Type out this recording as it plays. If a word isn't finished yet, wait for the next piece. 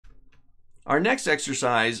Our next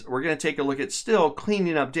exercise, we're going to take a look at still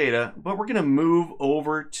cleaning up data, but we're going to move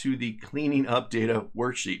over to the cleaning up data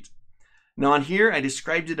worksheet. Now on here, I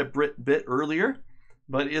described it a bit earlier,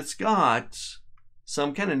 but it's got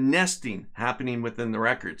some kind of nesting happening within the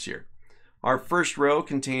records here. Our first row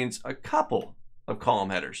contains a couple of column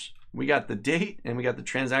headers. We got the date and we got the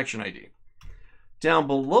transaction ID. Down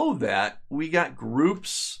below that, we got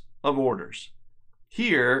groups of orders.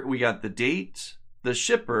 Here, we got the date, the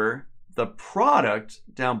shipper, the product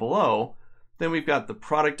down below. Then we've got the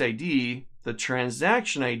product ID, the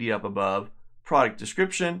transaction ID up above, product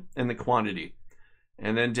description, and the quantity.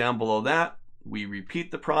 And then down below that, we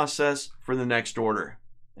repeat the process for the next order,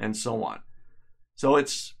 and so on. So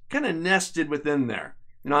it's kind of nested within there.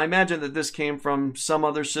 I imagine that this came from some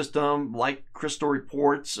other system like Crystal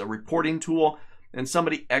Reports, a reporting tool, and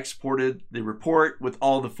somebody exported the report with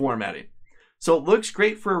all the formatting. So it looks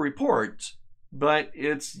great for a report, but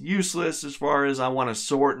it's useless as far as I want to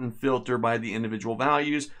sort and filter by the individual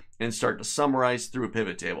values and start to summarize through a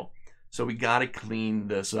pivot table. So we got to clean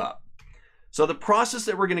this up. So the process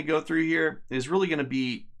that we're going to go through here is really going to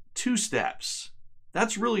be 2 steps.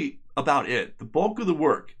 That's really about it. The bulk of the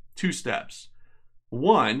work, 2 steps.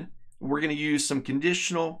 1, we're going to use some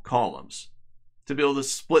conditional columns to be able to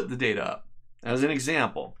split the data up. As an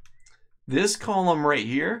example, this column right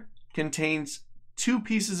here contains 2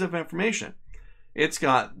 pieces of information. It's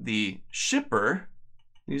got the shipper.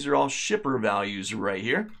 These are all shipper values right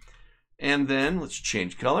here. And then let's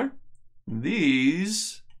change color.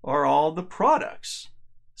 These are all the products.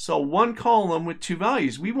 So 1 column with 2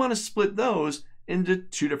 values. We want to split those into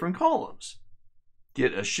 2 different columns.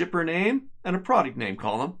 Get a shipper name and a product name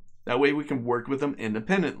column. That way we can work with them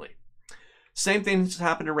independently. Same thing's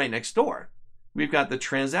happening right next door. We've got the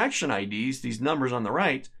transaction IDs, these numbers on the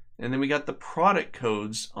right, and then we got the product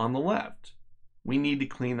codes on the left. We need to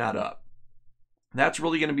clean that up. That's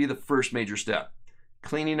really going to be the first major step.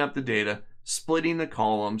 Cleaning up the data, splitting the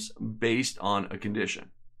columns based on a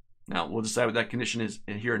condition. Now, we'll decide what that condition is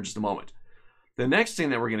here in just a moment. The next thing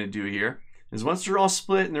that we're going to do here is once they're all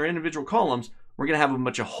split in their individual columns, we're going to have a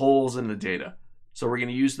bunch of holes in the data. So we're going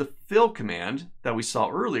to use the fill command that we saw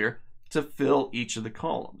earlier to fill each of the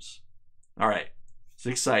columns. All right, it's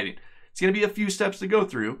exciting. It's going to be a few steps to go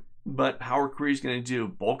through, but Power Query is going to do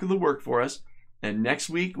bulk of the work for us. And next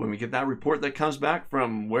week, when we get that report that comes back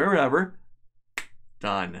from wherever,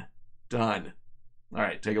 done. All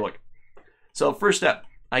right, take a look. So first step,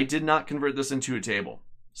 I did not convert this into a table.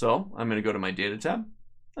 So I'm going to go to my data tab.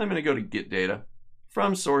 I'm going to go to get data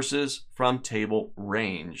from sources, from table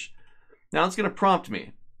range. Now it's going to prompt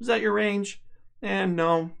me. Is that your range? And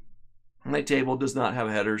no, my table does not have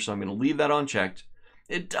headers, so I'm going to leave that unchecked.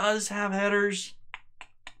 It does have headers,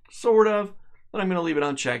 sort of, but I'm going to leave it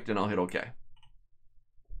unchecked and I'll hit OK.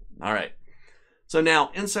 All right. So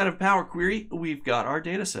now inside of Power Query, we've got our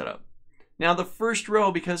data set up. Now the first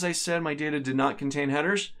row, because I said my data did not contain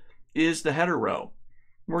headers, is the header row.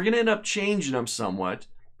 We're going to end up changing them somewhat,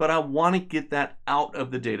 but I want to get that out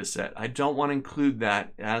of the data set. I don't want to include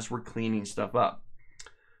that as we're cleaning stuff up.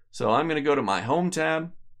 So I'm going to go to my Home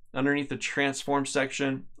tab. Underneath the Transform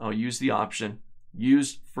section, I'll use the option,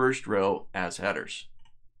 Use First Row as Headers.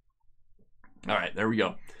 All right, there we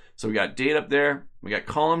go. So we got date up there. We got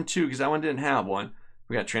column 2, because that one didn't have one.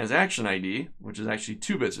 We got transaction ID, which is actually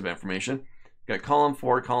 2 bits of information. We got column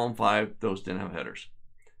 4, column 5. Those didn't have headers.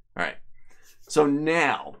 All right. So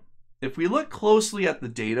now, if we look closely at the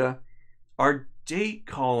data, our date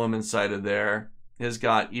column inside of there has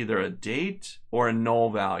got either a date or a null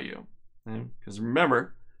value. Because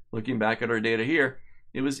remember, looking back at our data here,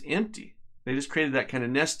 it was empty. They just created that kind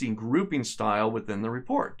of nesting grouping style within the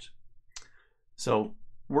report. So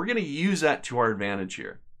we're going to use that to our advantage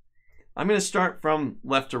here. I'm going to start from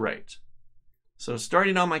left to right. So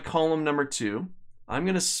starting on my column number 2, I'm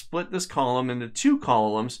going to split this column into 2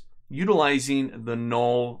 columns utilizing the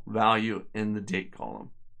null value in the date column.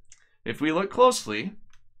 If we look closely,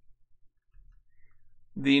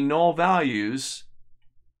 the null values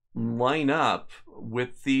line up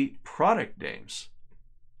with the product names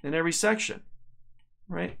in every section,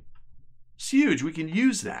 right? It's huge. We can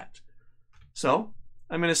use that. So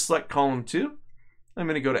I'm going to select column 2. I'm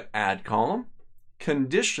going to go to Add Column,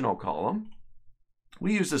 Conditional Column.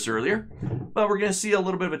 We used this earlier, but we're going to see a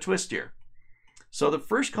little bit of a twist here. So the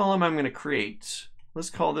first column I'm going to create, let's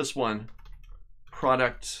call this one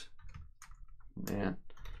product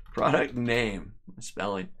name,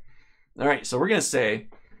 spelling. All right, so we're going to say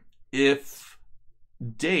if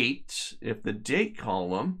the date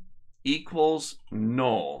column equals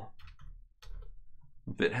null,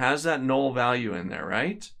 if it has that null value in there,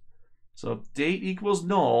 right? So if date equals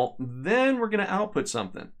null, then we're going to output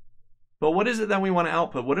something. But what is it that we want to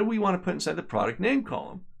output? What do we want to put inside the product name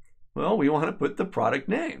column? Well, we want to put the product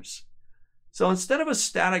names. So instead of a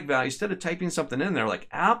static value, instead of typing something in there like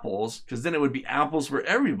apples, because then it would be apples for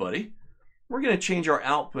everybody, we're going to change our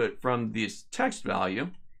output from this text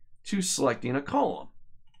value to selecting a column.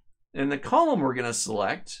 And the column we're going to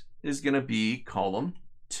select is going to be column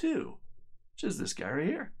 2, which is this guy right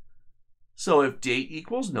here. So if date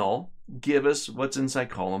equals null, give us what's inside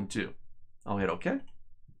column 2. I'll hit OK.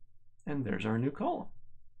 And there's our new column.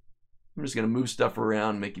 I'm just going to move stuff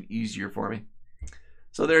around, make it easier for me.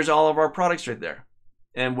 So there's all of our products right there.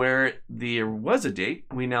 And where there was a date,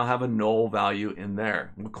 we now have a null value in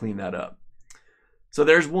there. We'll clean that up. So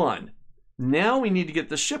there's one. Now we need to get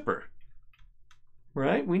the shipper,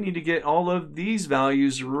 right? We need to get all of these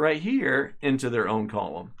values right here into their own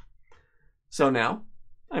column. So now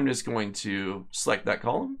I'm just going to select that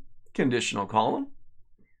column, conditional column,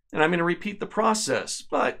 and I'm going to repeat the process,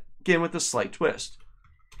 but again with a slight twist.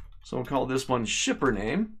 So we'll call this one shipper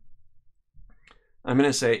name. I'm going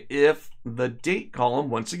to say if the date column,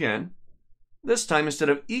 once again, this time instead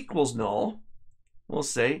of equals null, we'll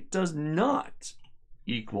say does not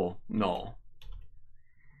equal null.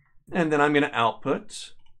 And then I'm going to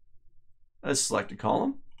output a selected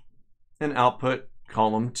column and output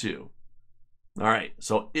column 2. All right,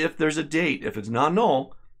 so if there's a date, if it's not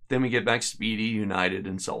null, then we get back Speedy, United,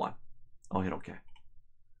 and so on. I'll hit OK.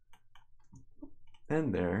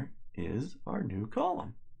 And there is our new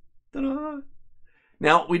column. Ta-da!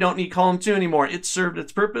 Now we don't need column 2 anymore. It served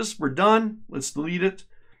its purpose. We're done. Let's delete it.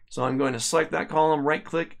 So I'm going to select that column, right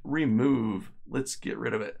click, remove. Let's get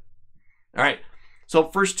rid of it. All right, so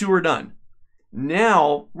first 2 are done.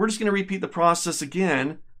 Now we're just going to repeat the process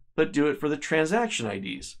again, but do it for the transaction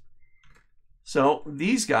IDs. So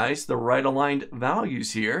these guys, the right aligned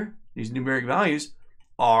values here, these numeric values,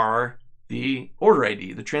 are the order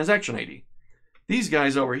ID, the transaction ID. These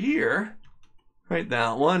guys over here, right,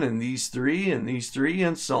 that one and these 3 and these 3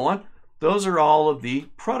 and so on, those are all of the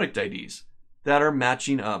product IDs that are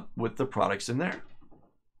matching up with the products in there.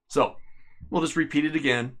 So we'll just repeat it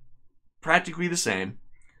again, practically the same.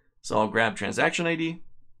 So I'll grab transaction ID,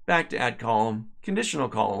 back to add column, conditional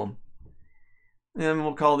column, and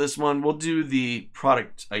we'll call this one, we'll do the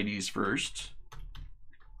product IDs first.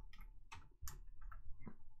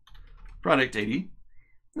 Product ID.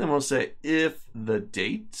 Then we'll say if the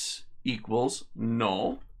date equals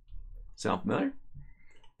null, sound familiar?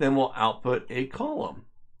 Then we'll output a column.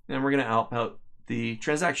 And we're going to output the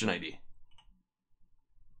transaction ID.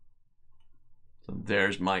 So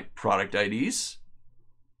there's my product IDs.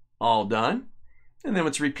 All done. And then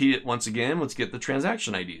let's repeat it once again. Let's get the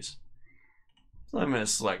transaction IDs. So I'm going to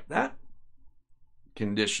select that.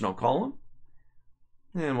 Conditional column.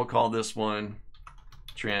 And we'll call this one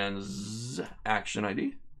transaction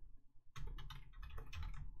ID.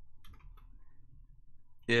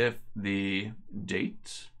 If the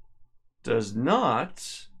date does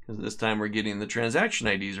not, because this time we're getting the transaction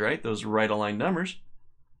IDs, right? Those right aligned numbers,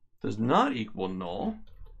 does not equal null,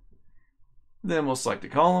 then we'll select a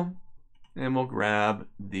column and we'll grab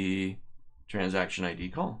the transaction ID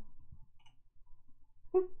column.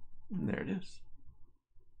 And there it is.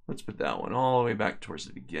 Let's put that one all the way back towards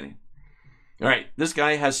the beginning. All right, this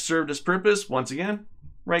guy has served its purpose. Once again,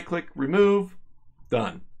 right click, remove,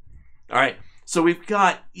 done. All right, so we've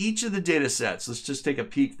got each of the data sets. Let's just take a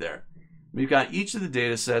peek there. We've got each of the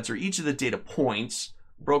data sets or each of the data points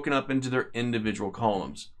broken up into their individual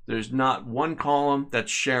columns. There's not one column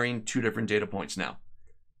that's sharing 2 different data points now.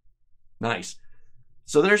 Nice.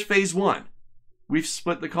 So there's phase 1. We've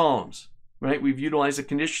split the columns, right? We've utilized a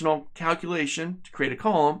conditional calculation to create a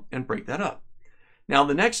column and break that up. Now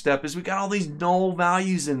the next step is we got all these null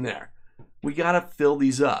values in there. We got to fill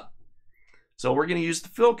these up. So we're going to use the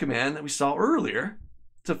fill command that we saw earlier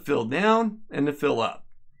to fill down and to fill up.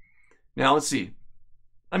 Now let's see.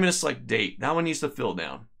 I'm going to select date. That one needs to fill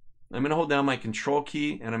down. I'm going to hold down my control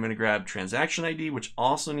key and I'm going to grab transaction ID, which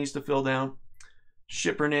also needs to fill down.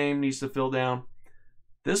 Shipper name needs to fill down.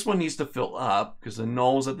 This one needs to fill up because the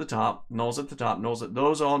null's at the top, null's at the top, null's at,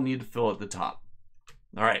 those all need to fill at the top.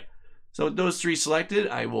 All right. So with those 3 selected,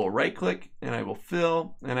 I will right click and I will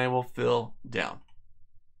fill and I will fill down.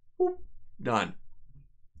 Whoop, done.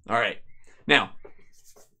 All right. Now,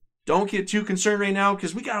 don't get too concerned right now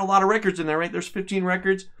because we got a lot of records in there, right? There's 15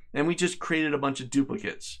 records and we just created a bunch of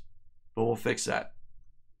duplicates, but we'll fix that.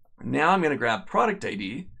 Now I'm going to grab product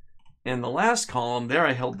ID and the last column there,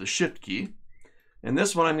 I held the shift key. And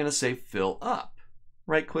this one I'm going to say fill up.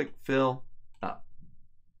 Right click, fill up.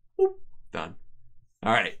 Whoop, done.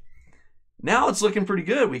 All right. Now it's looking pretty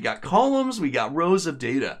good. We got columns, we got rows of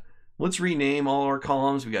data. Let's rename all our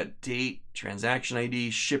columns. We got date, transaction ID,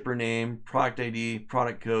 shipper name, product ID,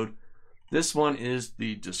 product code. This one is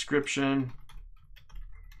the description,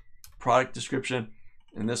 product description,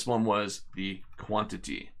 and this one was the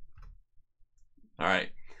quantity. All right,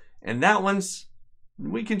 and that one's,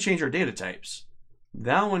 we can change our data types.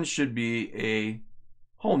 That one should be a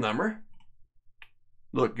whole number.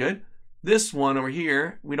 Look good. This one over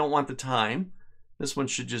here, we don't want the time. This one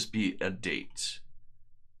should just be a date.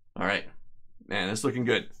 All right, man, it's looking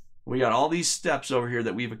good. We got all these steps over here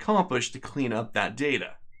that we've accomplished to clean up that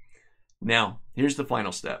data. Now, here's the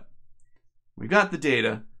final step. We got the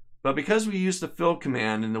data, but because we used the fill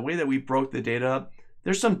command and the way that we broke the data up,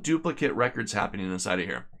 there's some duplicate records happening inside of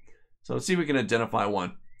here. So let's see if we can identify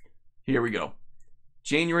one. Here we go.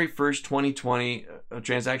 January 1st, 2020,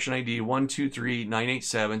 transaction ID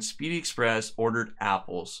 123987, Speedy Express ordered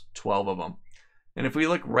apples, 12 of them. And if we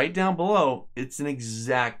look right down below, it's an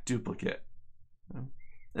exact duplicate. And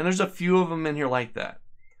there's a few of them in here like that.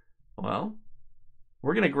 Well,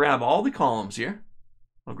 we're going to grab all the columns here.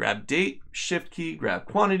 I'll grab date, shift key, grab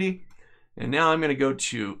quantity. And now I'm going to go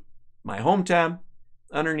to my home tab.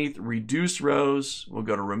 Underneath reduce rows, we'll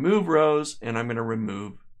go to remove rows, and I'm going to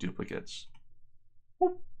remove duplicates.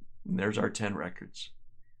 And there's our 10 records.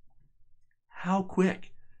 How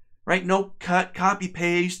quick, right? No cut, copy,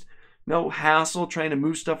 paste, no hassle trying to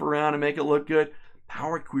move stuff around and make it look good.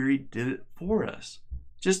 Power Query did it for us.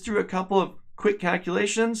 Just through a couple of quick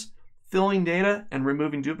calculations, filling data and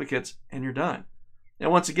removing duplicates, and you're done.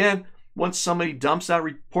 And once again, once somebody dumps that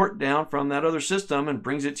report down from that other system and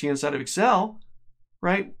brings it to you inside of Excel,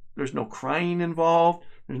 right? There's no crying involved.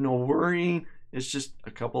 There's no worrying. It's just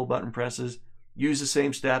a couple of button presses. Use the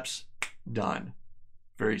same steps. Done.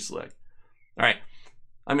 Very slick. All right.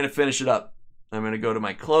 I'm going to finish it up. I'm going to go to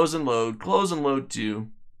my close and load to,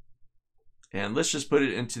 and let's just put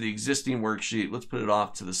it into the existing worksheet. Let's put it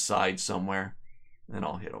off to the side somewhere, and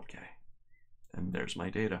I'll hit OK. And there's my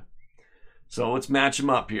data. So let's match them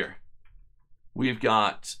up here. We've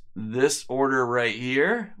got this order right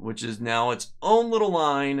here, which is now its own little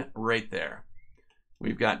line right there.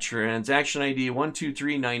 We've got transaction ID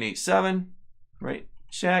 123987, right?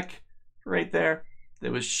 Check right there.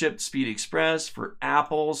 That was shipped Speed Express for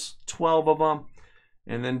apples, 12 of them.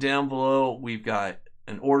 And then down below, we've got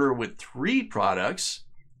an order with 3 products,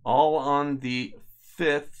 all on the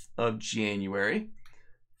 5th of January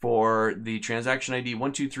for the transaction ID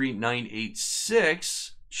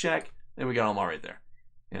 123986. Check. And we got them all right there.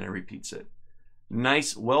 And it repeats it.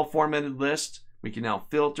 Nice, well-formatted list. We can now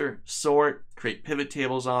filter, sort, create pivot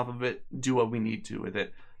tables off of it, do what we need to with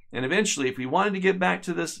it. And eventually, if we wanted to get back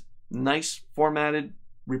to this nice formatted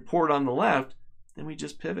report on the left, then we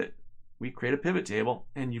just pivot. We create a pivot table,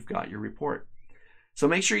 and you've got your report. So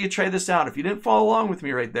make sure you try this out. If you didn't follow along with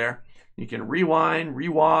me right there, you can rewind,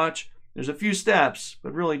 rewatch. There's a few steps,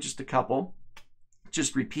 but really just a couple.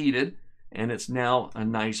 Just repeated. And it's now a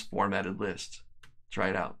nice formatted list. Try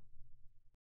it out.